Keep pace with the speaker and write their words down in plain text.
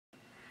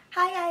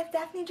Hi guys,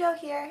 Daphne Joe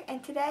here,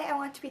 and today I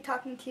want to be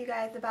talking to you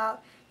guys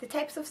about the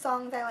types of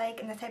songs I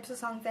like and the types of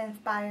songs that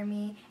inspire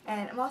me,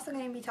 and I'm also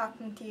going to be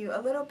talking to you a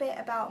little bit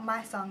about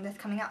my song that's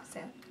coming out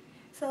soon.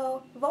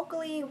 So,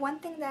 vocally, one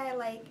thing that I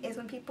like is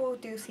when people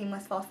do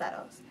seamless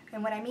falsettos,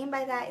 and what I mean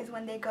by that is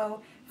when they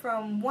go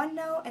from one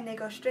note and they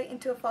go straight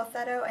into a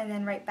falsetto and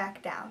then right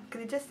back down,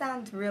 because it just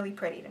sounds really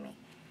pretty to me.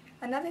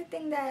 Another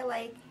thing that I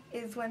like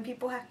is when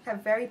people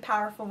have very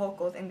powerful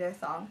vocals in their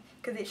song,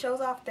 because it shows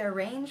off their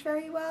range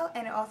very well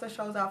and it also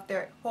shows off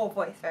their whole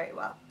voice very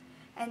well.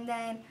 And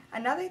then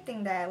another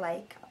thing that I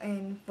like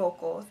in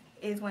vocals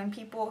is when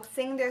people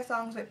sing their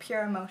songs with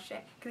pure emotion,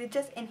 because it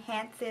just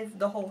enhances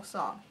the whole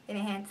song. It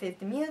enhances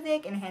the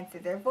music, it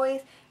enhances their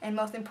voice, and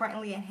most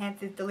importantly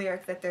enhances the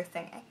lyrics that they're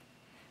singing.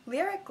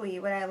 Lyrically,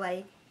 what I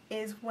like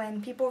is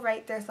when people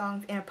write their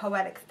songs in a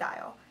poetic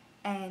style.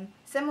 And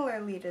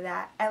similarly to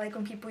that, I like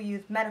when people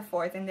use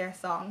metaphors in their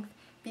songs,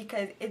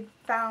 because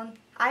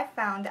I've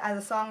found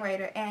as a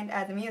songwriter and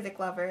as a music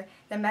lover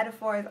that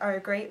metaphors are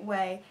a great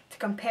way to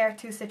compare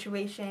two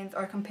situations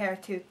or compare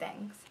two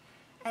things.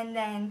 And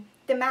then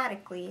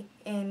thematically,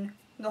 in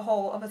the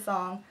whole of a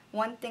song,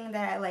 one thing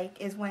that I like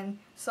is when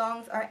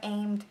songs are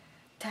aimed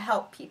to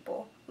help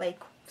people.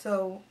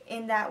 So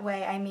in that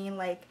way I mean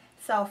like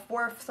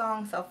self-worth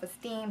songs,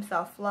 self-esteem,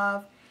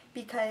 self-love,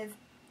 because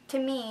to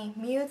me,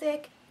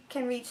 music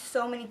can reach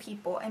so many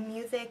people, and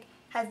music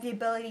has the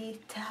ability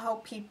to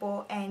help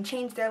people and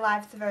change their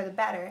lives for the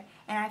better,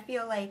 and I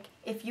feel like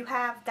if you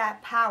have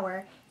that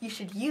power, you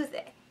should use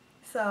it.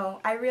 So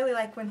I really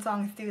like when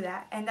songs do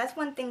that, and that's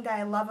one thing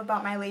that I love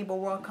about my label,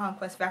 World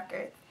Conquest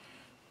Records.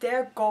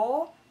 Their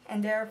goal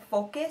and their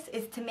focus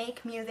is to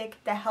make music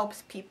that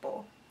helps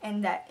people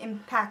and that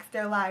impacts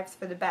their lives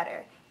for the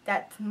better.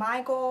 That's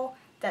my goal,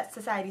 that's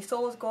Society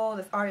Soul's goal,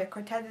 that's Aria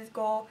Cortez's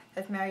goal,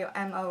 that's Mario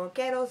M.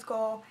 Roquero's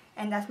goal,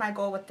 and that's my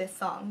goal with this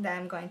song that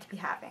I'm going to be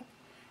having.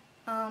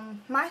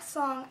 My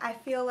song, I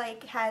feel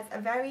like, has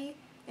a very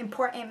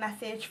important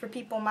message for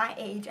people my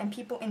age and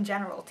people in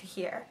general to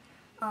hear.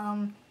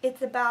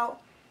 It's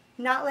about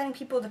not letting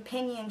people's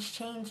opinions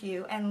change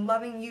you and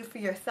loving you for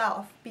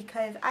yourself,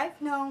 because I've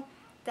known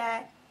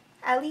that,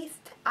 at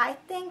least I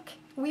think,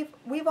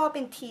 we've all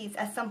been teased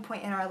at some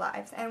point in our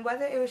lives, and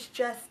whether it was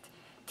just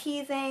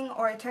teasing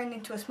or it turned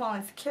into a small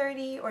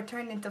insecurity or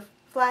turned into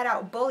flat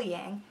out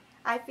bullying,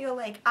 I feel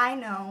like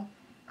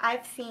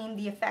I've seen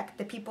the effect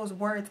that people's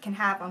words can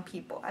have on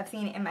people. I've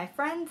seen it in my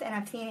friends and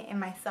I've seen it in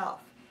myself.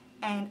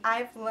 And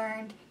I've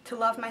learned to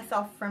love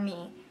myself for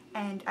me,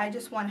 and I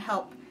just want to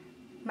help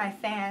my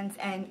fans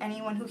and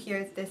anyone who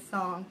hears this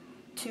song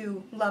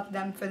to love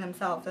them for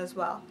themselves as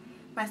well.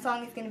 My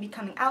song is going to be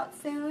coming out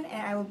soon,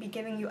 and I will be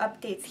giving you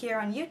updates here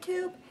on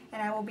YouTube,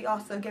 and I will be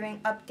also giving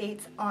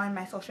updates on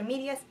my social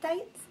media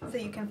sites, so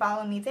you can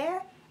follow me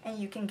there and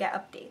you can get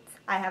updates.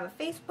 I have a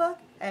Facebook,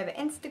 I have an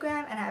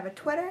Instagram, and I have a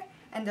Twitter,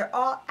 and they're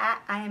all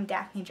at I am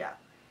Daphne Joe.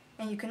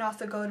 And you can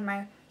also go to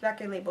my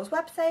record label's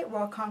website,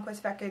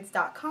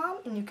 worldconquestrecords.com,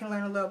 and you can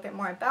learn a little bit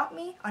more about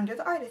me under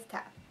the Artist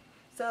tab.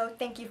 So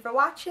thank you for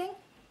watching,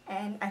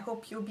 and I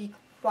hope you'll be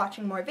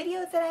watching more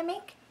videos that I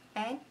make,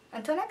 and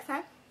until next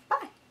time,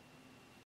 bye!